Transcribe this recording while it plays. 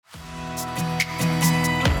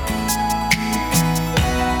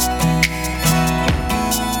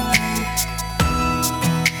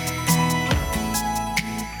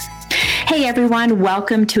everyone.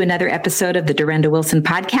 Welcome to another episode of the Dorinda Wilson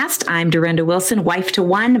podcast. I'm Dorinda Wilson, wife to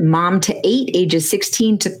one, mom to 8, ages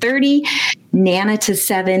 16 to 30, Nana to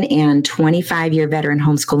 7, and 25-year veteran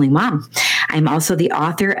homeschooling mom. I'm also the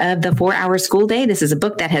author of The 4-Hour School Day. This is a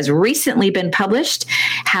book that has recently been published,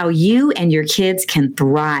 How You and Your Kids Can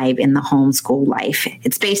Thrive in the Homeschool Life.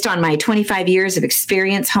 It's based on my 25 years of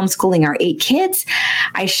experience homeschooling our 8 kids.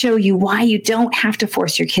 I show you why you don't have to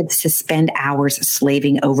force your kids to spend hours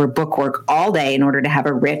slaving over bookwork all day in order to have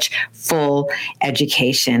a rich, full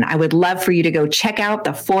education. I would love for you to go check out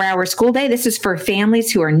the 4-Hour School Day. This is for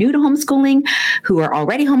families who are new to homeschooling, who are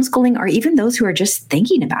already homeschooling, or even those who are just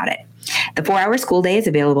thinking about it. The 4-Hour School Day is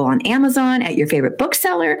available on Amazon, at your favorite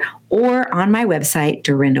bookseller, or on my website,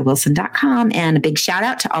 dorindawilson.com. And a big shout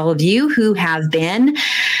out to all of you who have been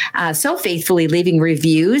so faithfully leaving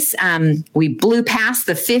reviews. We blew past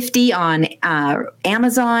the 50 on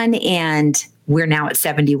Amazon, and we're now at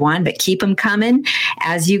 71, but keep them coming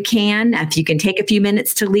as you can. If you can take a few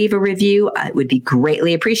minutes to leave a review, it would be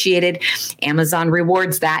greatly appreciated. Amazon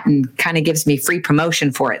rewards that and kind of gives me free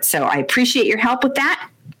promotion for it. So I appreciate your help with that.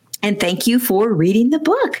 And thank you for reading the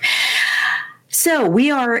book. So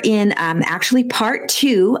we are in actually part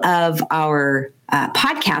 2 of our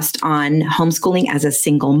podcast on homeschooling as a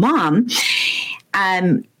single mom.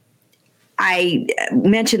 I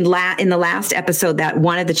mentioned in the last episode that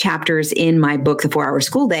one of the chapters in my book, The 4-Hour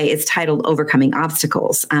School Day, is titled Overcoming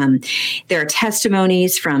Obstacles. There are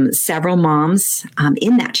testimonies from several moms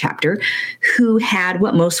in that chapter who had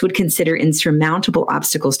what most would consider insurmountable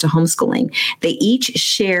obstacles to homeschooling. They each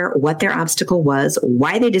share what their obstacle was,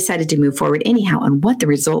 why they decided to move forward anyhow, and what the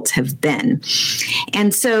results have been.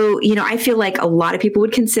 And so, I feel like a lot of people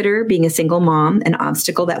would consider being a single mom an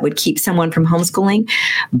obstacle that would keep someone from homeschooling,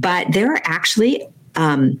 but there are actually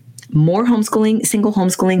more single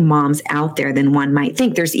homeschooling moms out there than one might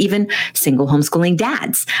think. There's even single homeschooling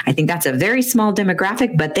dads. I think that's a very small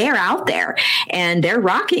demographic, but they're out there and they're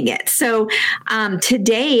rocking it. So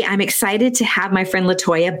today I'm excited to have my friend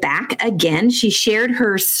Latoya back again. She shared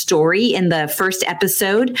her story in the first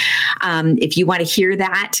episode. If you want to hear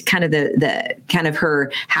that, kind of the kind of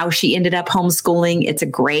her, how she ended up homeschooling, it's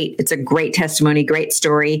a great testimony, great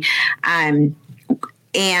story.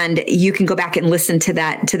 And you can go back and listen to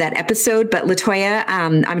that episode. But Latoya,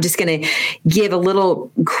 I'm just going to give a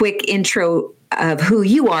little quick intro of who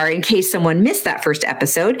you are in case someone missed that first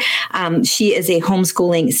episode. She is a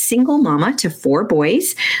homeschooling single mama to 4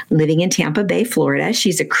 boys living in Tampa Bay, Florida.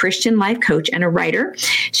 She's a Christian life coach and a writer.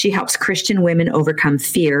 She helps Christian women overcome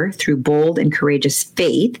fear through bold and courageous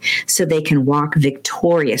faith so they can walk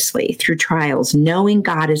victoriously through trials, knowing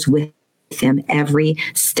God is with them every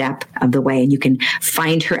step of the way. And you can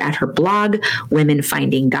find her at her blog, Women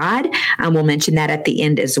Finding God. We'll mention that at the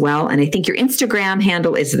end as well. And I think your Instagram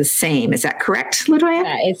handle is the same. Is that correct, Latoya?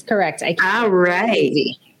 That is correct. All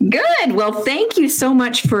right. Good. Well, thank you so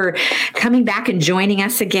much for coming back and joining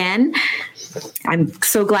us again. I'm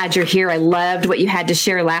so glad you're here. I loved what you had to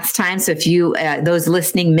share last time. So if you, those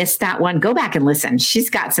listening, missed that one, go back and listen. She's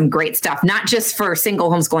got some great stuff, not just for single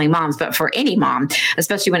homeschooling moms, but for any mom,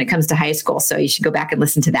 especially when it comes to high school. So you should go back and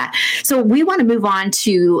listen to that. So we want to move on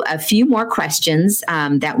to a few more questions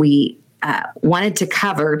that we wanted to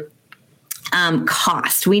cover.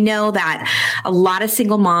 Cost. We know that a lot of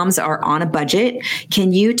single moms are on a budget.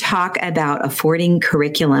 Can you talk about affording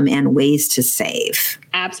curriculum and ways to save?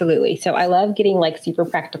 Absolutely. So I love getting super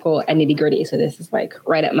practical and nitty gritty. So this is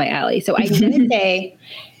right up my alley. So I'm going to say,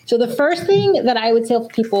 so the first thing that I would say for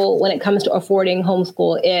people when it comes to affording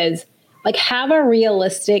homeschool is have a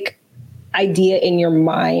realistic idea in your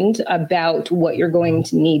mind about what you're going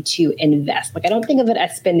to need to invest. I don't think of it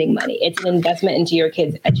as spending money. It's an investment into your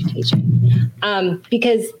kids' education.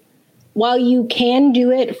 Because while you can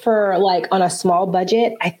do it for on a small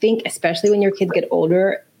budget, I think especially when your kids get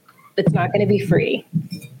older, it's not going to be free.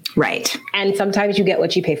 Right. And sometimes you get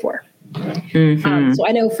what you pay for. Mm-hmm. So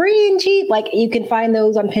I know free and cheap, you can find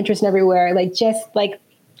those on Pinterest and everywhere. Just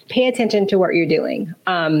pay attention to what you're doing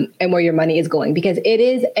and where your money is going, because it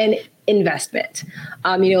is an investment.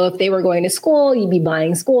 If they were going to school, you'd be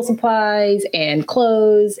buying school supplies and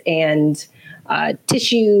clothes and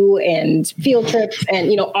tissue and field trips and,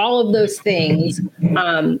 all of those things,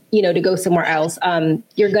 to go somewhere else.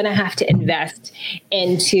 You're going to have to invest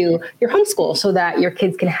into your homeschool so that your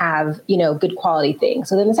kids can have, good quality things.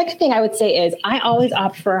 So then the second thing I would say is I always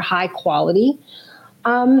opt for high quality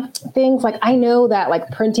things. I know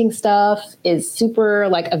that printing stuff is super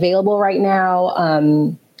available right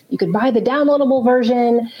now. You could buy the downloadable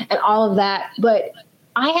version and all of that, but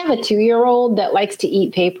I have a 2-year-old that likes to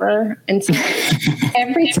eat paper. And so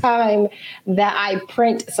every time that I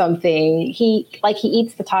print something, he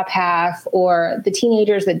eats the top half, or the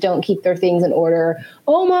teenagers that don't keep their things in order.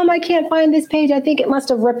 Oh, Mom, I can't find this page. I think it must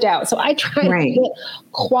have ripped out. So I try to get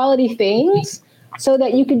quality things so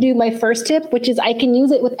that you can do my first tip, which is I can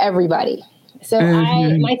use it with everybody. So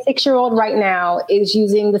my 6-year-old right now is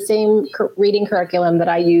using the same reading curriculum that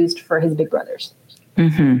I used for his big brothers.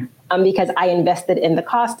 Because I invested in the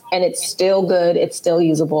cost, and it's still good. It's still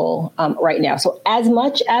usable right now. So as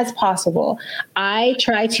much as possible, I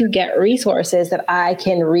try to get resources that I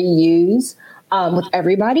can reuse with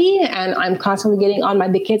everybody. And I'm constantly getting on my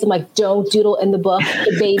big kids. I'm like, don't doodle in the book.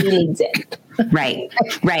 The baby needs it. Right.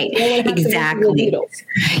 Exactly.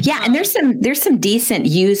 Yeah. And there's some decent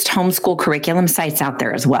used homeschool curriculum sites out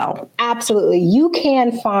there as well. Absolutely. You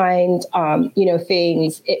can find,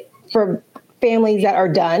 things for families that are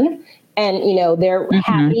done, and, they're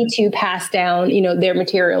happy to pass down, their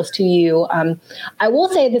materials to you. I will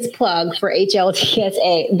say this plug for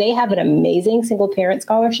HLTSA. They have an amazing single parent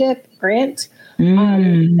scholarship grant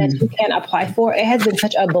that you can apply for. It has been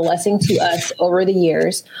such a blessing to us over the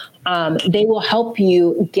years. They will help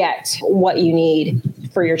you get what you need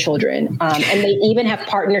for your children. And they even have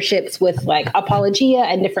partnerships with like Apologia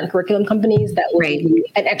and different curriculum companies that will give you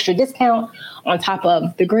an extra discount on top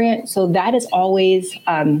of the grant. So that is always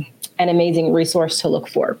an amazing resource to look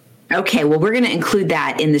for. Okay, well, we're going to include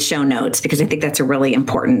that in the show notes because I think that's a really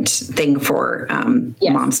important thing for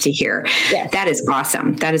moms to hear. Yes. That is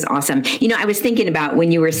awesome. That is awesome. I was thinking about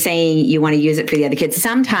when you were saying you want to use it for the other kids,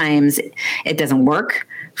 sometimes it doesn't work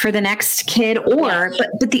for the next kid,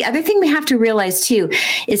 but the other thing we have to realize too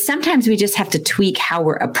is sometimes we just have to tweak how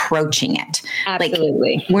we're approaching it.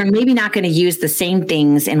 Absolutely. Like we're maybe not going to use the same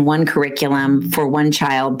things in one curriculum for one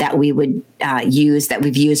child that we would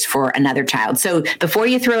we've used for another child. So before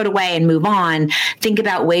you throw it away and move on, think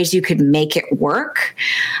about ways you could make it work.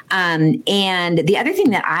 And the other thing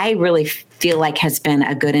that I really feel like has been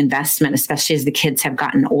a good investment, especially as the kids have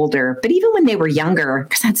gotten older, but even when they were younger,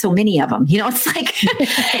 because I had so many of them, it's like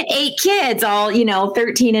 8 kids, all,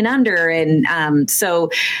 13 and under. And so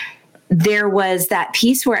there was that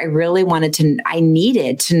piece where I really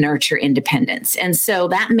needed to nurture independence. And so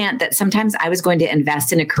that meant that sometimes I was going to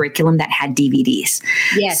invest in a curriculum that had DVDs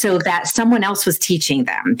so that someone else was teaching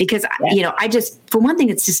them. Because, I just, for one thing,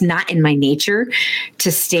 it's just not in my nature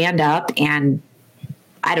to stand up and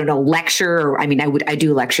lecture. I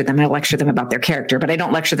do lecture them. I lecture them about their character, but I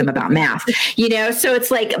don't lecture them about math, So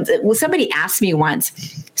it's like, somebody asked me once,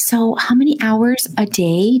 so how many hours a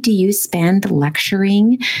day do you spend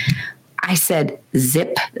lecturing? I said,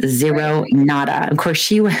 zip, zero, nada. Of course,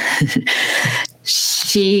 she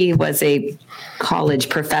was a college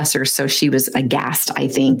professor, so she was aghast, I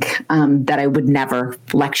think, that I would never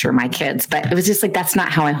lecture my kids. But it was just like, that's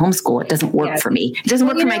not how I homeschool. It doesn't work for me. It doesn't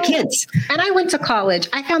work for my kids. And I went to college.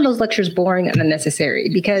 I found those lectures boring and unnecessary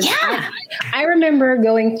because I remember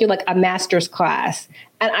going through like a master's class,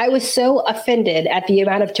 and I was so offended at the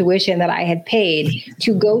amount of tuition that I had paid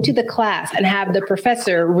to go to the class and have the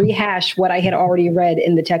professor rehash what I had already read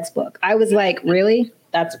in the textbook. I was like, really?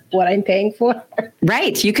 That's what I'm paying for?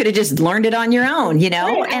 Right. You could have just learned it on your own, Right.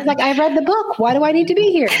 I was like, I read the book. Why do I need to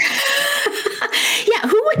be here?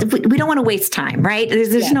 We don't want to waste time, right?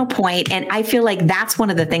 There's no point. And I feel like that's one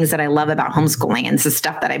of the things that I love about homeschooling. And it's the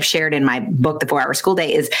stuff that I've shared in my book, The 4-Hour School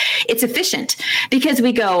Day, is it's efficient because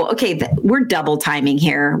we go, okay, we're double timing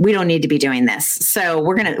here. We don't need to be doing this. So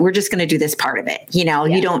we're just going to do this part of it. You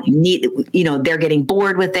don't need, they're getting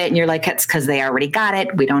bored with it. And you're like, it's because they already got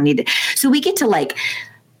it. We don't need it. So we get to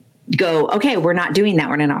go, okay, we're not doing that.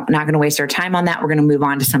 We're not going to waste our time on that. We're going to move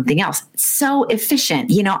on to something else. It's so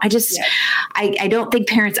efficient. I don't think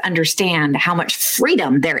parents understand how much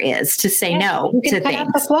freedom there is to say no to things.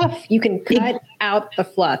 Out the fluff. You can cut out the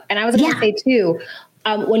fluff. And I was going to say too,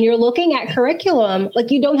 when you're looking at curriculum,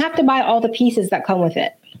 you don't have to buy all the pieces that come with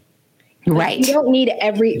it. Right. You don't need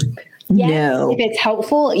every... Yes, if it's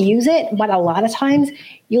helpful, use it. But a lot of times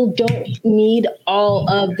you don't need all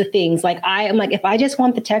of the things. I'm like, if I just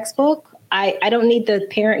want the textbook, I don't need the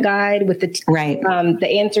parent guide with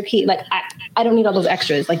the answer key. I don't need all those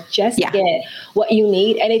extras. Just get what you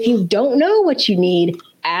need. And if you don't know what you need,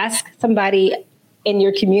 ask somebody in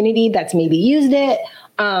your community that's maybe used it.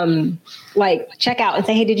 Check out and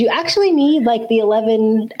say, hey, did you actually need the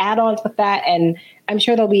 11 add-ons with that? And I'm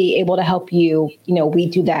sure they'll be able to help you,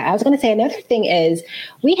 weed through that. I was going to say another thing is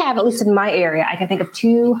we have, at least in my area, I can think of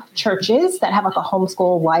 2 churches that have a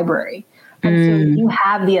homeschool library. And so you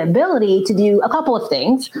have the ability to do a couple of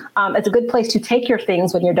things. It's a good place to take your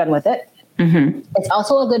things when you're done with it. It's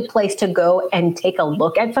also a good place to go and take a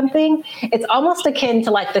look at something. It's almost akin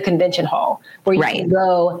to like the convention hall where you can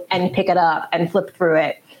go and pick it up and flip through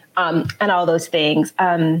it and all those things.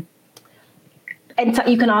 And so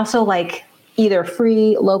you can also like either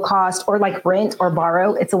free, low cost, or like rent or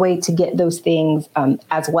borrow. It's a way to get those things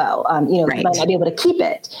as well. You might not be able to keep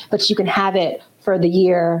it, but you can have it for the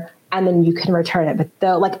year and then you can return it. But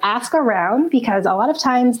though, like ask around, because a lot of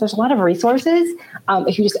times there's a lot of resources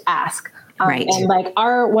if you just ask. And like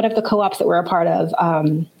one of the co-ops that we're a part of,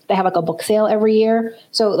 they have like a book sale every year.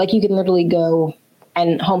 So like you can literally go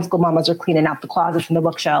and homeschool mamas are cleaning out the closets and the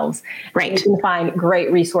bookshelves. Right. You can find great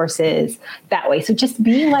resources that way. So just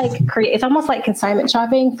be like, it's almost like consignment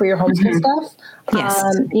shopping for your homeschool stuff. Yes.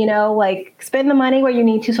 Like spend the money where you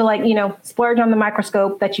need to. So like, splurge on the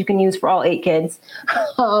microscope that you can use for all 8 kids.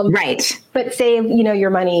 But save, your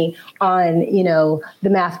money on, the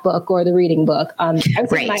math book or the reading book. I would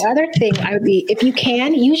say my other thing would be, if you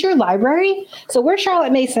can, use your library. So we're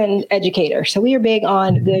Charlotte Mason educators. So we are big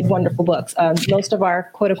on good, wonderful books. Most of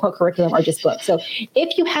our quote unquote curriculum are just books. So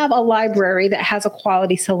if you have a library that has a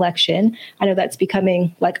quality selection, I know that's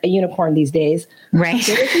becoming like a unicorn these days. Right.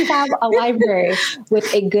 So if you have a library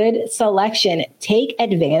with a good selection, take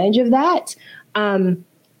advantage of that.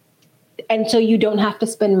 And so you don't have to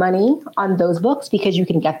spend money on those books because you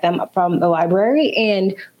can get them from the library.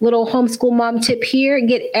 And little homeschool mom tip here,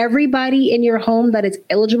 get everybody in your home that is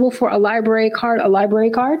eligible for a library card, so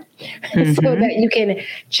that you can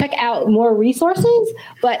check out more resources.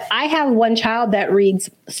 But I have one child that reads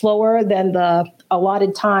slower than the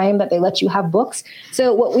allotted time that they let you have books.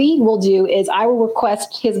 So what we will do is I will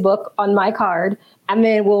request his book on my card, and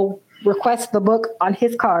then we'll request the book on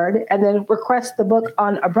his card, and then request the book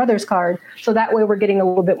on a brother's card. So that way we're getting a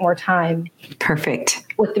little bit more time. Perfect.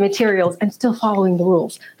 With the materials and still following the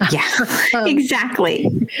rules. Yeah,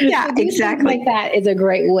 exactly. Yeah, so exactly. Like that is a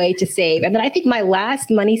great way to save. And then I think my last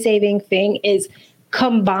money saving thing is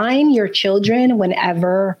combine your children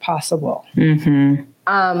whenever possible.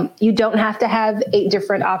 You don't have to have 8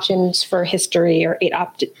 different options for history or 8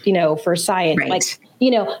 for science. Like,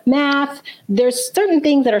 math, there's certain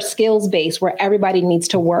things that are skills based where everybody needs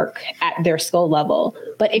to work at their skill level.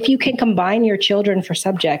 But if you can combine your children for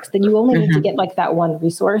subjects, then you only need to get like that one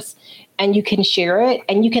resource, and you can share it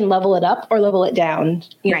and you can level it up or level it down,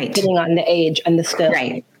 depending on the age and the skill.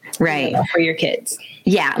 For your kids.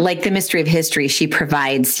 Yeah. Like the Mystery of History, she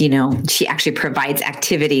provides, she actually provides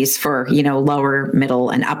activities for, lower, middle,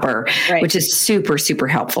 and upper, which is super, super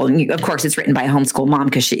helpful. And of course it's written by a homeschool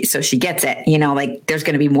mom so she gets it, like there's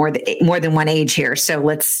going to be more than one age here. So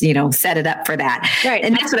let's, set it up for that. Right.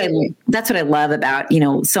 And that's what I love about,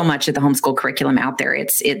 so much of the homeschool curriculum out there.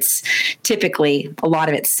 It's typically a lot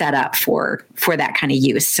of it's set up for that kind of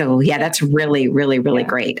use. So yeah, that's really, really, really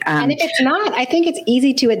great. And if it's not, I think it's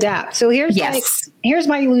easy to adapt. So here's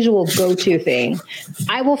my usual go-to thing.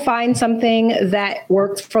 I will find something that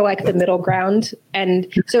works for like the middle ground. And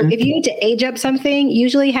so if you need to age up something,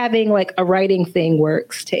 usually having like a writing thing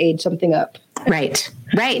works to age something up. Right.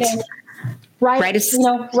 Write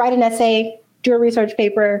an essay, do a research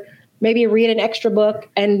paper, maybe read an extra book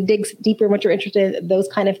and dig deeper in what you're interested in. Those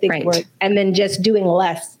kind of things work. And then just doing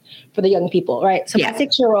less for the young people, right? So my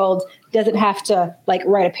 6-year-old doesn't have to like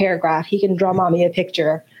write a paragraph. He can draw mommy a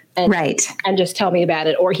picture and just tell me about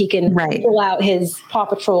it. Or he can pull out his Paw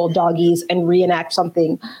Patrol doggies and reenact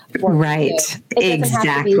something for me.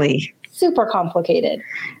 Exactly. Super complicated.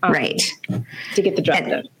 To get the job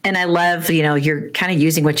done. And I love, you're kind of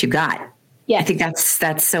using what you got. Yeah, I think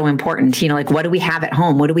that's so important. Like, what do we have at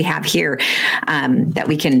home? What do we have here that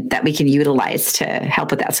we can utilize to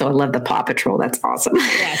help with that? So I love the Paw Patrol. That's awesome.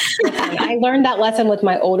 Yes, I learned that lesson with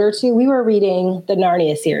my older 2. We were reading the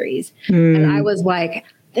Narnia series, and I was like,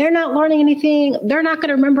 they're not learning anything. They're not going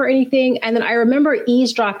to remember anything. And then I remember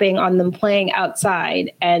eavesdropping on them playing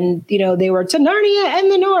outside, and they were to Narnia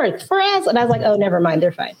and the North for us, and I was like, oh, never mind,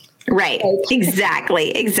 they're fine. Right.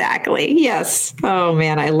 Exactly. Yes. Oh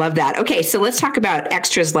man, I love that. Okay. So let's talk about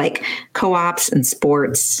extras like co-ops and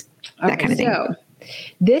sports, that kind of thing. So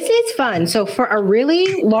this is fun. So for a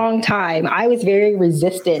really long time, I was very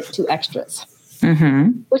resistant to extras,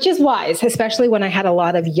 which is wise, especially when I had a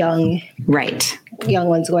lot of young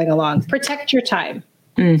ones going along. Protect your time.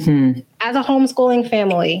 As a homeschooling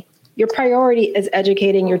family, your priority is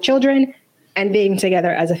educating your children and being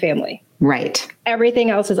together as a family. Right.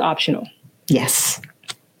 Everything else is optional. Yes.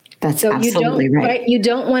 That's so absolutely right. You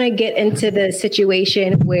don't want to get into the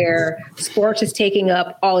situation where sports is taking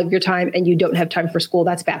up all of your time and you don't have time for school.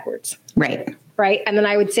 That's backwards. Right. And then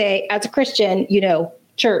I would say, as a Christian,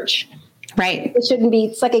 church. Right. It shouldn't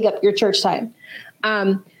be sucking up your church time.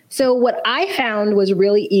 So what I found was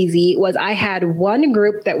really easy was I had one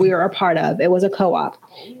group that we were a part of. It was a co-op.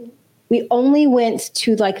 We only went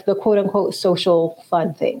to like the quote unquote social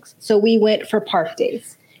fun things. So we went for park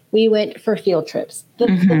days. We went for field trips, the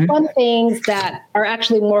fun things that are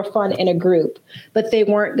actually more fun in a group, but they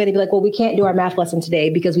weren't going to be like, well, we can't do our math lesson today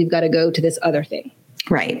because we've got to go to this other thing.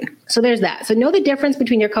 Right. So there's that. So know the difference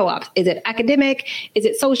between your co-ops. Is it academic? Is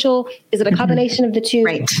it social? Is it a combination of the two?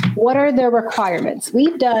 Right. What are the requirements?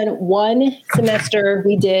 We've done one semester.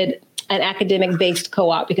 We did an academic based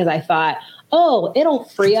co-op because I thought, oh, it'll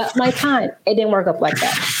free up my time. It didn't work up like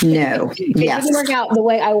that. No. It didn't work out the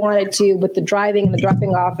way I wanted to with the driving and the dropping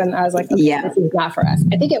off. And I was like, okay, this is not for us.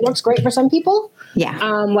 I think it works great for some people. Yeah.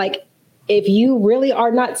 Like if you really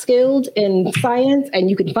are not skilled in science and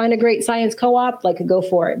you can find a great science co-op, like go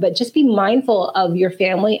for it. But just be mindful of your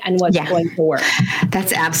family and what's going to work.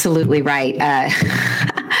 That's absolutely right.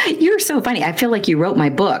 You're so funny. I feel like you wrote my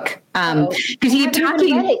book. Because you keep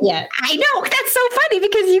talking. Read it yet. I know, that's so funny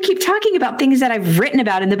because you keep talking about things that I've written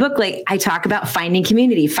about in the book. Like I talk about finding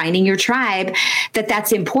community, finding your tribe,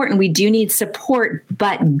 that's important. We do need support,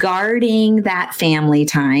 but guarding that family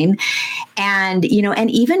time and, and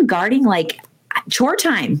even guarding like chore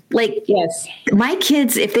time. Like my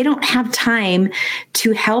kids, if they don't have time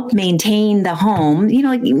to help maintain the home,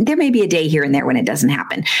 like there may be a day here and there when it doesn't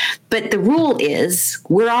happen. But the rule is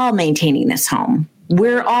we're all maintaining this home.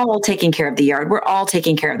 We're all taking care of the yard. We're all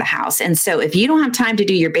taking care of the house. And so if you don't have time to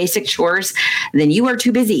do your basic chores, then you are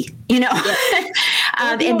too busy, and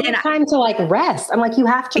then time to like rest. I'm like, you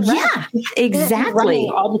have to rest. Yeah, exactly.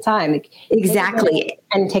 All the time. Exactly.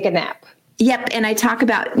 And take a nap. Yep. And I talk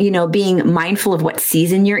about, being mindful of what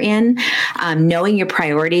season you're in, knowing your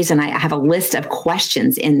priorities. And I have a list of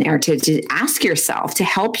questions in there to ask yourself to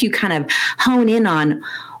help you kind of hone in on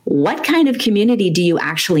what kind of community do you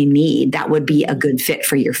actually need that would be a good fit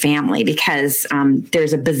for your family? Because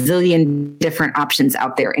there's a bazillion different options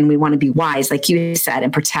out there, and we want to be wise, like you said,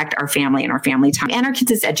 and protect our family and our family time and our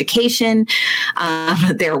kids' education,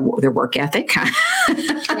 their work ethic,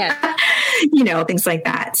 things like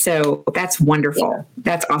that. So that's wonderful. Yeah.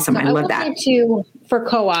 That's awesome. So I love that. Too, for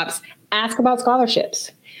co-ops, ask about scholarships.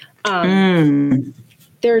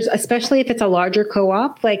 There's, especially if it's a larger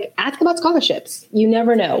co-op, like ask about scholarships. You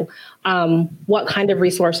never know what kind of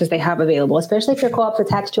resources they have available, especially if your co-op's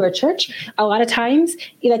attached to a church. A lot of times,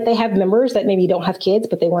 they have members that maybe don't have kids,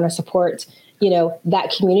 but they want to support,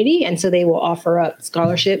 that community. And so they will offer up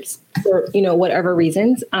scholarships for, whatever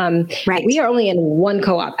reasons. Right. We are only in one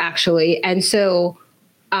co-op actually. And so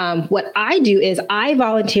what I do is I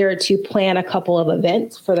volunteer to plan a couple of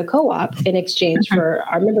events for the co-op in exchange for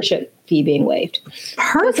our membership fee being waived.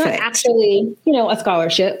 Perfect. So it's not actually, a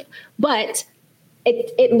scholarship, but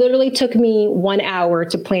it literally took me 1 hour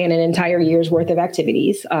to plan an entire year's worth of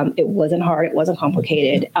activities. It wasn't hard. It wasn't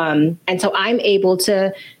complicated. And so I'm able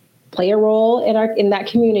to play a role in that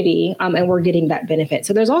community, and we're getting that benefit.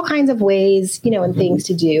 So there's all kinds of ways, and things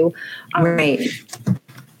to do. Right.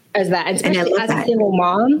 As that, and especially as a single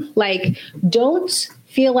mom, like don't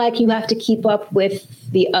feel like you have to keep up with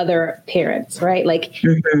the other parents, right? Like,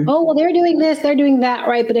 oh, well, they're doing this, they're doing that,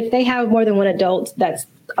 right? But if they have more than one adult that's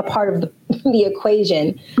a part of the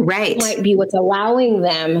equation, right, might be what's allowing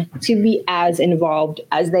them to be as involved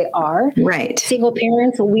as they are. Right. Single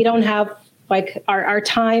parents, we don't have like our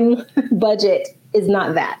time budget is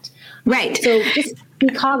not that. Right. So just be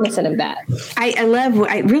cognizant of that. I love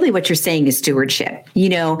really what you're saying is stewardship.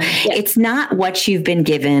 It's not what you've been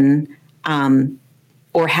given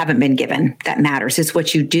or haven't been given that matters. It's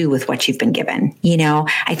what you do with what you've been given.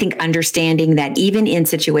 I think understanding that even in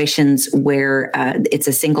situations where it's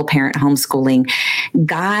a single parent homeschooling,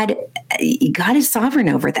 God is sovereign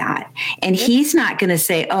over that. And he's not going to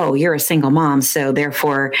say, oh, you're a single mom, so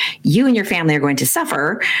therefore you and your family are going to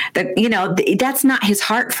suffer. That's not his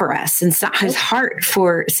heart for us. And it's not his heart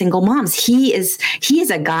for single moms. He is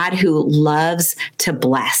a God who loves to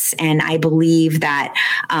bless. And I believe that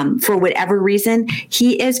for whatever reason,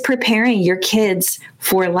 he is preparing your kids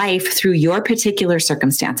for life through your particular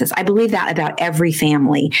circumstances. I believe that about every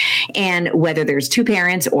family. And whether there's two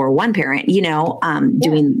parents or one parent,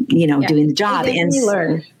 doing the job. They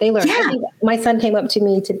learn. Yeah. My son came up to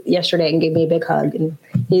me yesterday and gave me a big hug, and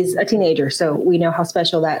he's a teenager. So we know how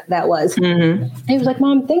special that was. Mm-hmm. And he was like,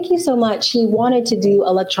 Mom, thank you so much. He wanted to do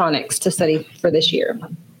electronics to study for this year.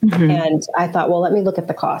 Mm-hmm. And I thought, well, let me look at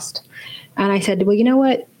the cost. And I said, well, you know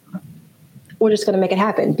what? we're just going to make it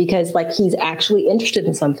happen because like he's actually interested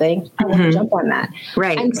in something. I want to jump on that.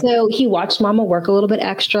 Right. And so he watched mama work a little bit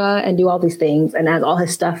extra and do all these things. And as all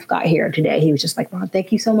his stuff got here today, he was just like, Mom,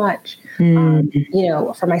 thank you so much,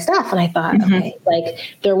 for my stuff. And I thought, okay,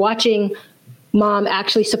 like they're watching mom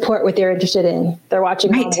actually support what they're interested in. They're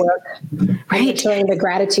watching mom work. And they're showing the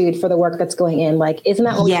gratitude for the work that's going in. Like, isn't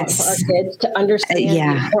that what we want for our kids to understand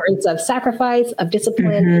the importance of sacrifice, of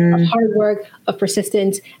discipline, of hard work, of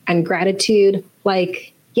persistence and gratitude?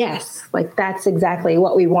 Like, yes, like that's exactly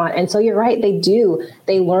what we want. And so you're right. They do.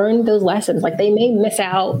 They learn those lessons. Like they may miss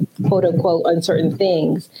out, quote unquote, on certain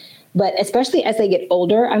things. But especially as they get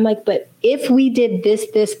older, I'm like, but if we did this,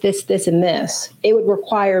 and this, it would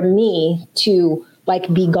require me to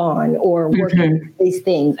like be gone or work on these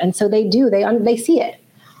things. And so they do, they see it.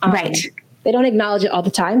 Right. They don't acknowledge it all the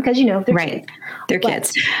time because, they're kids. They're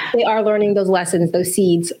kids. They are learning those lessons. Those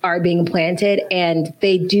seeds are being planted and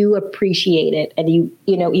they do appreciate it. And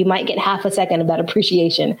you might get half a second of that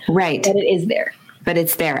appreciation. Right. But it is there. But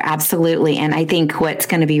it's there. Absolutely. And I think what's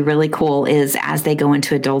going to be really cool is as they go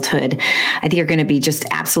into adulthood, I think you're going to be just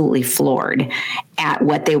absolutely floored at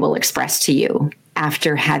what they will express to you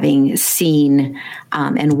after having seen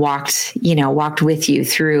and walked with you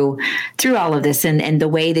through all of this and the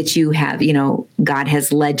way that you have, God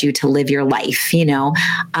has led you to live your life. I know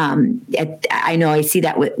I see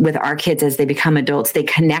that with our kids as they become adults, they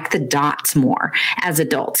connect the dots more as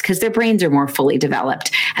adults because their brains are more fully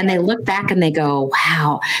developed and they look back and they go,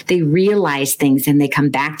 wow, they realize things and they come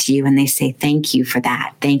back to you and they say, thank you for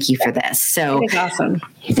that. Thank you for this. So it's awesome.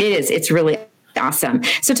 It is. It's really awesome.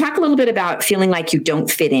 So talk a little bit about feeling like you don't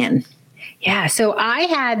fit in. Yeah. So I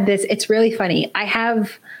had this, it's really funny. I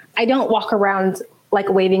don't walk around like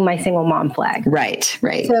waving my single mom flag. Right.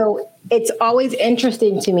 Right. So it's always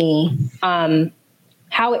interesting to me,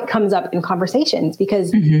 how it comes up in conversations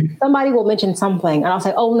because somebody will mention something and I'll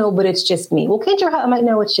say, oh no, but it's just me. Well, can't you help? I'm like,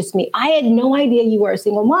 no, it's just me. I had no idea you were a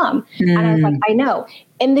single mom. And I was like, I know.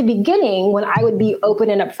 In the beginning, when I would be open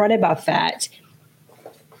and upfront about that,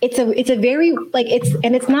 it's a very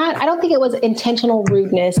it's not, I don't think it was intentional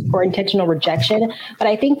rudeness or intentional rejection, but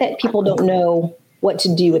I think that people don't know what to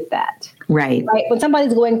do with that. Right. When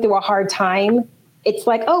somebody's going through a hard time, it's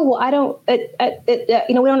like, oh, well, we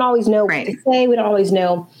don't always know what to say. We don't always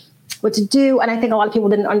know what to do. And I think a lot of people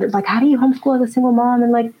didn't how do you homeschool as a single mom?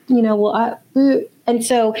 And and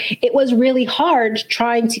so it was really hard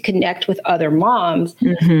trying to connect with other moms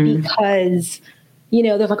because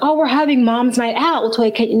they're like, oh, we're having mom's night out.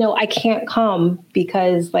 Well, I can't come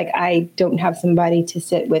because I don't have somebody to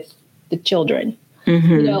sit with the children. I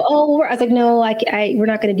was like, no, we're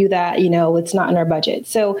not going to do that. It's not in our budget.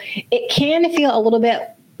 So it can feel a little bit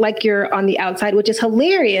like you're on the outside, which is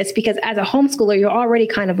hilarious because as a homeschooler, you're already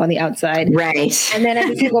kind of on the outside. Right. And then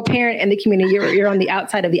as a single parent in the community, you're on the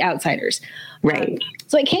outside of the outsiders. Right.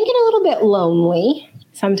 So it can get a little bit lonely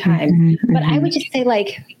sometimes, but I would just say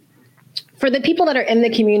for the people that are in the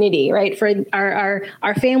community, right, for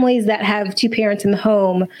our families that have two parents in the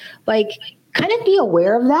home, kind of be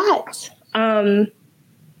aware of that.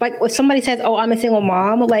 When somebody says, oh, I'm a single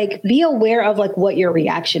mom, be aware of what your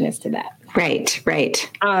reaction is to that. Right, right.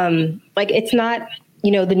 It's not,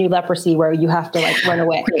 the new leprosy where you have to run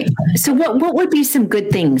away. Right. So what would be some good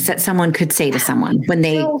things that someone could say to someone when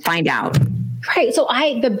they find out? Right. So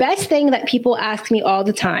the best thing that people ask me all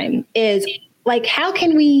the time is, how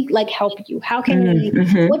can we help you? How can we,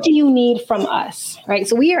 what do you need from us? Right.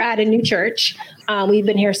 So we are at a new church. We've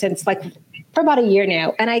been here since for about a year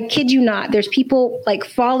now. And I kid you not, there's people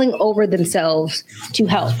falling over themselves to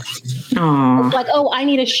help. Aww. It's oh, I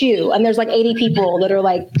need a shoe. And there's 80 people that are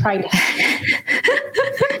trying to help.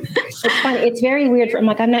 It's funny. It's very weird. I'm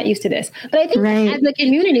I'm not used to this. But I think as a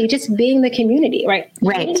community, just being the community, right?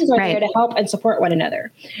 Communities are there to help and support one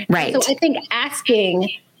another. Right. So I think asking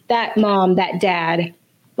that mom, that dad,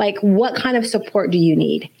 what kind of support do you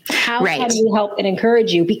need? How can we help and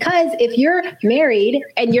encourage you? Because if you're married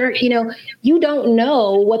and you're, you don't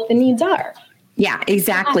know what the needs are. Yeah,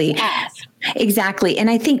 exactly. Exactly. And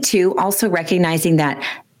I think too, also recognizing that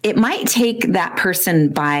it might take that person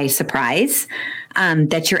by surprise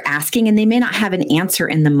that you're asking, and they may not have an answer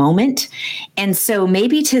in the moment. And so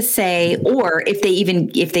maybe to say, or if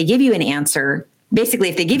they give you an answer, basically,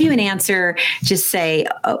 if they give you an answer, just say,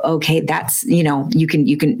 oh, okay, that's, you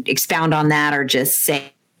can expound on that or just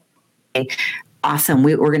say, awesome,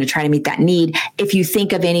 we're going to try to meet that need. If you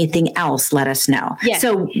think of anything else, let us know. Yes.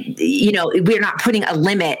 So, we're not putting a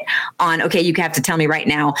limit on, okay, you have to tell me right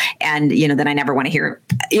now. And, then I never want to hear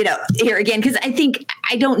again. Cause I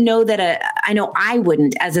know I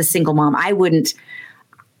wouldn't, as a single mom,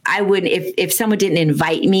 I would, if someone didn't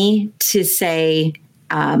invite me to say,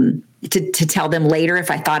 to tell them later if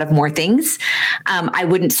I thought of more things, I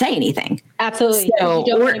wouldn't say anything. Absolutely. So,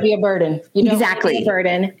 you don't want to be a burden. You don't want to be a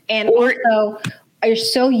burden. And also, you're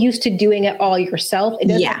so used to doing it all yourself. It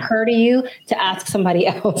doesn't occur to you to ask somebody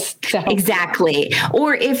else to help. Exactly.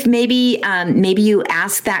 Or if maybe you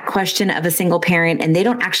ask that question of a single parent and they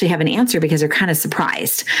don't actually have an answer because they're kind of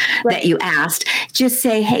surprised that you asked, just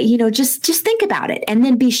say, hey, just think about it. And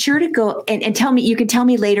then be sure to go and tell me, you can tell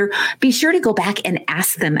me later, be sure to go back and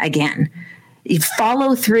ask them again. You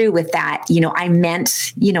follow through with that. I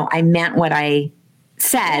meant what I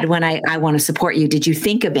said when I want to support you. Did you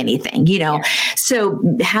think of anything? So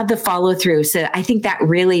have the follow through. So I think that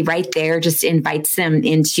really right there just invites them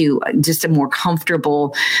into just a more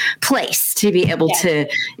comfortable place to be able to,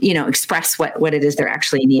 express what it is they're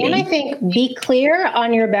actually needing. And I think be clear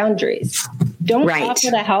on your boundaries. Don't offer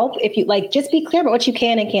to help if you just be clear about what you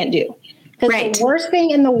can and can't do. Because the worst thing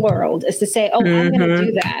in the world is to say, I'm going to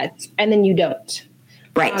do that. And then you don't.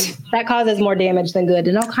 Right. That causes more damage than good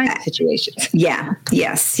in all kinds of situations. Yeah.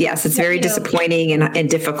 Yes. It's very disappointing and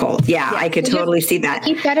difficult. Yeah. I could totally see that.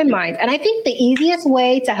 Keep that in mind. And I think the easiest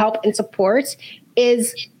way to help and support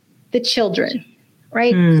is the children,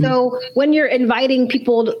 right? So when you're inviting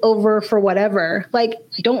people over for whatever,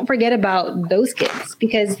 don't forget about those kids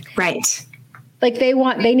because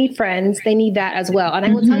they need friends. They need that as well. And I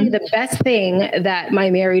will tell you the best thing that my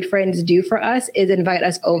married friends do for us is invite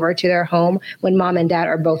us over to their home when mom and dad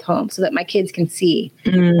are both home so that my kids can see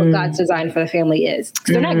what God's design for the family is.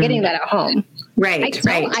 Because they're not getting that at home. Right.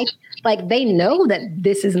 They know that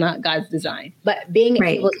this is not God's design, but being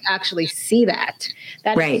able to actually see that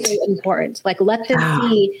is so important. Let them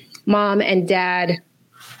see mom and dad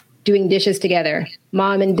doing dishes together,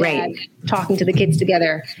 mom and dad talking to the kids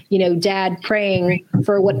together, dad praying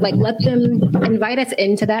for let them invite us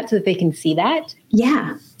into that so that they can see that.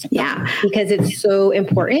 Yeah. Because it's so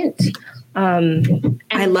important.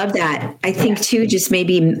 I love that. I think too, just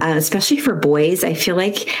maybe, especially for boys, I feel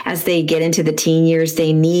like as they get into the teen years,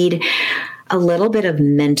 they need a little bit of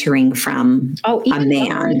mentoring from a man.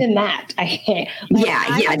 Younger than that.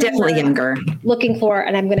 Definitely younger. Looking for,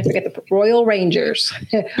 and I'm going to forget the Royal Rangers,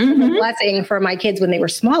 a blessing for my kids when they were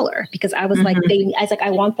smaller, because I was I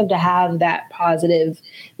want them to have that positive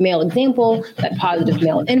male example, that positive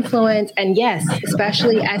male influence. And yes,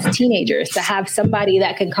 especially as teenagers, to have somebody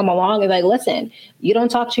that can come along and listen, you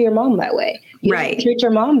don't talk to your mom that way. You don't treat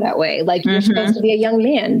your mom that way. You're supposed to be a young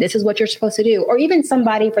man. This is what you're supposed to do. Or even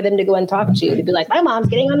somebody for them to go and talk to be like, my mom's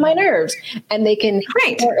getting on my nerves, and they can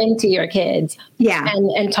pour into your kids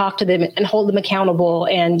and talk to them and hold them accountable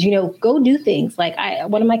and, go do things.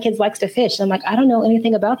 One of my kids likes to fish. And I'm like, I don't know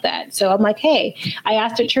anything about that. So I'm like, hey, I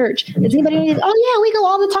asked at church, does anybody need? Oh yeah, we go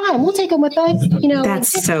all the time. We'll take them with us.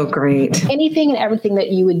 That's so great. Anything and everything that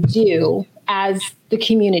you would do as the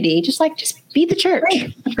community, just be the church.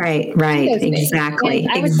 Right. Exactly.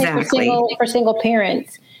 I would say for single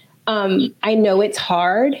parents, I know it's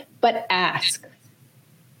hard, but ask.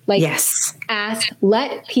 Ask,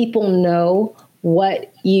 let people know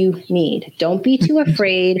what you need. Don't be too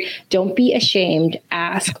afraid. Don't be ashamed.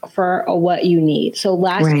 Ask for what you need. So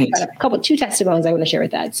two testimonies I want to share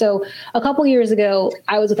with that. So a couple years ago,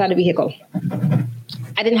 I was without a vehicle.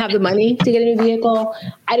 I didn't have the money to get a new vehicle.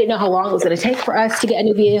 I didn't know how long it was going to take for us to get a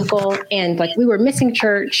new vehicle. And we were missing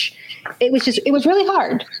church. It was really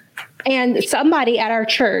hard. And somebody at our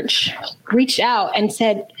church reached out and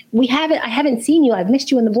said, I haven't seen you. I've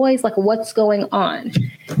missed you and the boys. What's going on?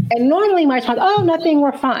 And normally my response, oh, nothing,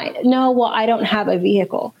 we're fine. No, well, I don't have a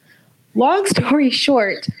vehicle. Long story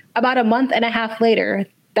short, about a month and a half later,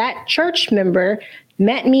 that church member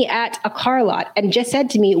met me at a car lot and just said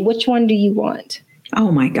to me, which one do you want?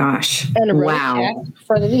 Oh my gosh. And wrote a check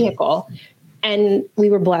for the vehicle. And we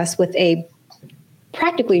were blessed with a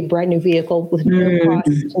practically brand new vehicle with no cost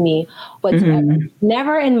to me whatsoever.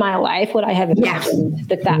 Never in my life would I have imagined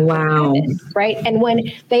that would happen, right? And when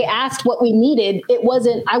they asked what we needed,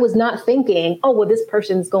 I was not thinking, oh, well, this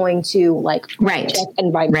person's going to check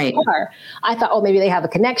and buy my car. I thought, maybe they have a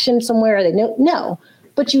connection somewhere. They know. No.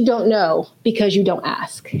 But you don't know because you don't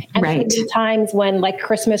ask. And there have been times when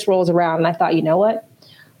Christmas rolls around and I thought, you know what?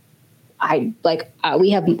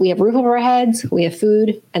 We have roof over our heads, we have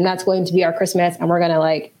food, and that's going to be our Christmas. And we're going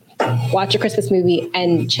to watch a Christmas movie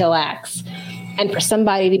and chillax. And for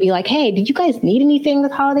somebody to be like, hey, did you guys need anything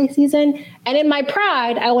this holiday season? And in my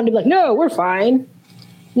pride, I wanted to be like, no, we're fine.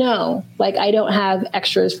 No, I don't have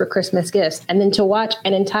extras for Christmas gifts. And then to watch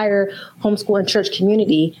an entire homeschool and church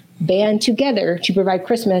community band together to provide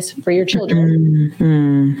Christmas for your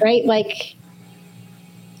children, right?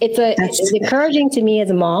 it's encouraging to me as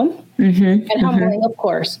a mom and humbling, of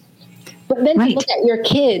course. But then to look at your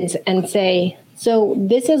kids and say, so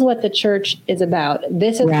this is what the church is about.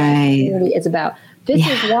 This is what the community is about. This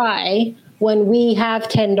is why when we have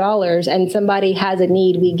 $10 and somebody has a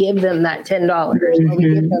need, we give them that $10 or we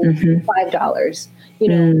give them $5,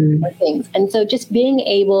 or things. And so just being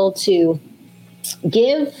able to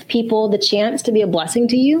give people the chance to be a blessing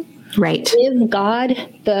to you. Right. Give God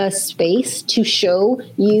the space to show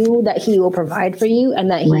you that he will provide for you and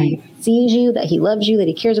that he sees you, that he loves you, that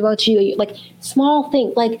he cares about you. Like small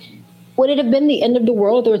things, like would it have been the end of the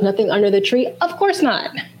world if there was nothing under the tree? Of course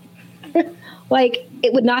not. Like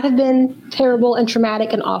it would not have been terrible and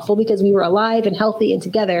traumatic and awful because we were alive and healthy and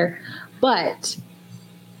together. But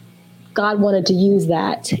God wanted to use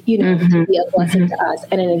that, to be a blessing to us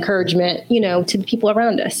and an encouragement, to the people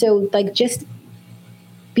around us. So like just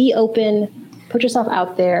be open, put yourself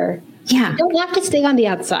out there. Yeah. You don't have to stay on the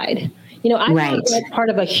outside. I'm not like part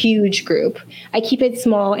of a huge group. I keep it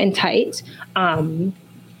small and tight.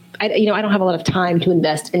 I don't have a lot of time to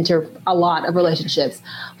invest into a lot of relationships,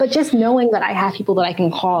 but just knowing that I have people that I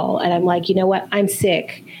can call and I'm like, you know what, I'm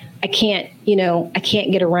sick. I can't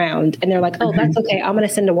get around. And they're like, oh, that's okay. I'm going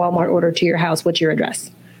to send a Walmart order to your house. What's your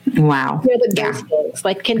address? Wow. Those things.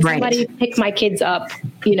 Like, can somebody pick my kids up,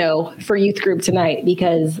 for youth group tonight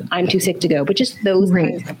because I'm too sick to go? But just those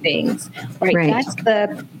kinds of things, right? That's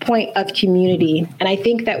the point of community. And I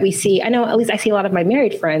think that we see, at least I see a lot of my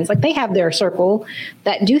married friends, like they have their circle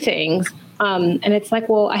that do things. And it's like,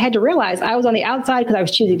 well, I had to realize I was on the outside because I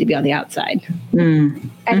was choosing to be on the outside. I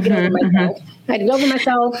had to get over myself. I had to get over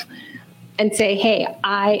myself and say, hey,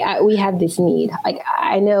 we have this need. Like,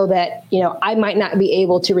 I know that, I might not be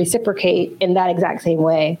able to reciprocate in that exact same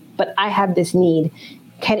way, but I have this need.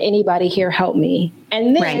 Can anybody here help me?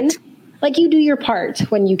 And then like you do your part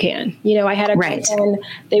when you can. I had a friend,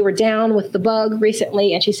 they were down with the bug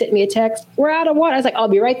recently and she sent me a text, we're out of water. I was like, I'll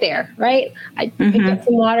be right there. Right. I picked up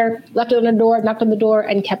some water, left it on the door, knocked on the door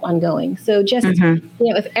and kept on going. So just,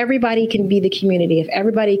 if everybody can be the community, if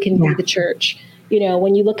everybody can be the church,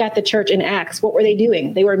 when you look at the church in Acts, what were they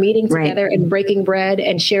doing? They were meeting together and breaking bread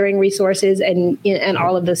and sharing resources and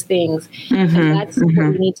all of those things. And that's what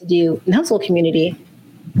we need to do in household community.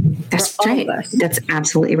 That's right. That's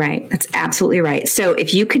absolutely right. That's absolutely right. So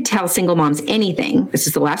if you could tell single moms anything, this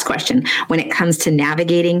is the last question, when it comes to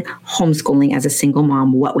navigating homeschooling as a single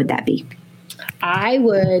mom, what would that be? I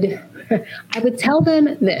would tell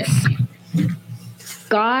them this.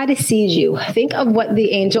 God sees you. Think of what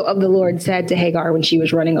the angel of the Lord said to Hagar when she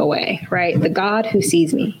was running away, right? The God who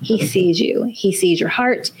sees me, he sees you. He sees your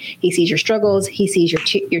heart. He sees your struggles. He sees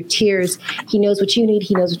your tears. He knows what you need.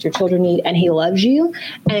 He knows what your children need, and he loves you.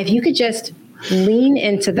 And if you could just lean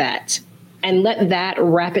into that and let that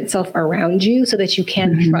wrap itself around you so that you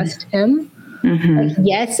can trust him. Like,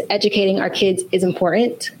 yes, educating our kids is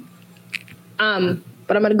important.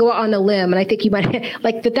 But I'm going to go out on a limb, and I think you might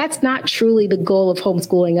like that. That's not truly the goal of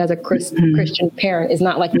homeschooling as a Christian parent. Is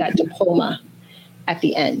not like that diploma at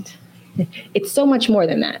the end. It's so much more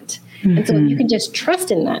than that. And so if you can just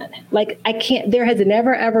trust in that, like there has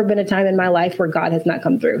never, ever been a time in my life where God has not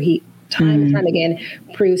come through. He time and time again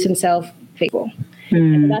proves himself faithful.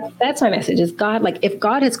 And that's my message is God. Like if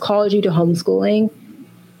God has called you to homeschooling,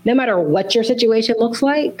 no matter what your situation looks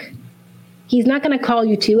like, he's not going to call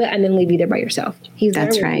you to it and then leave you there by yourself. He's there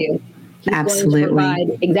with you. He's going to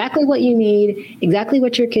provide exactly what you need, exactly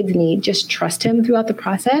what your kids need. Just trust him throughout the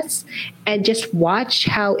process and just watch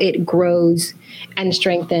how it grows and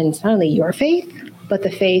strengthens not only your faith, but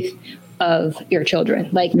the faith of your children.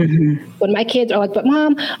 Like when my kids are like, but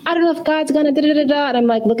mom, I don't know if God's going to da-da-da-da. And I'm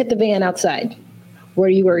like, look at the van outside. What are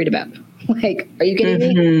you worried about? Like, are you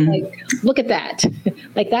kidding me? Like, look at that.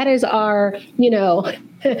 Like that is our,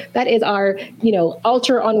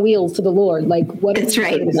 altar on wheels to the Lord. Like what is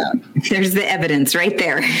right about? There's the evidence right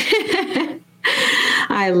there.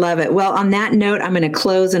 I love it. Well, on that note, I'm going to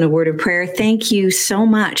close in a word of prayer. Thank you so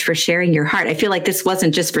much for sharing your heart. I feel like this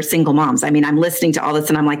wasn't just for single moms. I mean, I'm listening to all this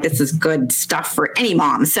and I'm like, this is good stuff for any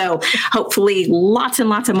mom. So hopefully lots and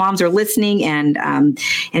lots of moms are listening and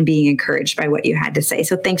being encouraged by what you had to say.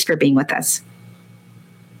 So thanks for being with us.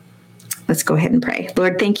 Let's go ahead and pray.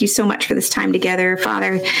 Lord, thank you so much for this time together.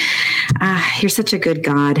 Father, you're such a good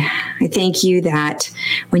God. I thank you that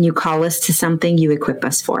when you call us to something, you equip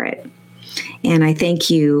us for it. And I thank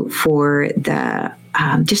you for the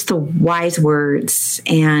just the wise words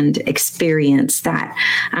and experience that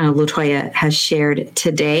LaToya has shared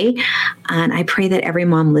today. And I pray that every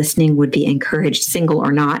mom listening would be encouraged, single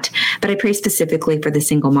or not. But I pray specifically for the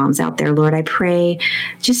single moms out there. Lord, I pray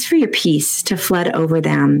just for your peace to flood over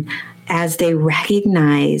them as they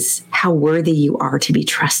recognize how worthy you are to be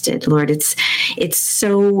trusted. Lord, it's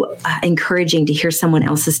so encouraging to hear someone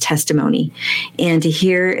else's testimony and to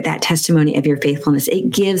hear that testimony of your faithfulness. It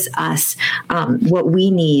gives us what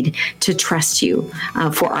we need to trust you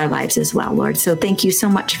for our lives as well, Lord. So thank you so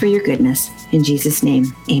much for your goodness. In Jesus'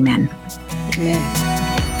 name, amen. Amen.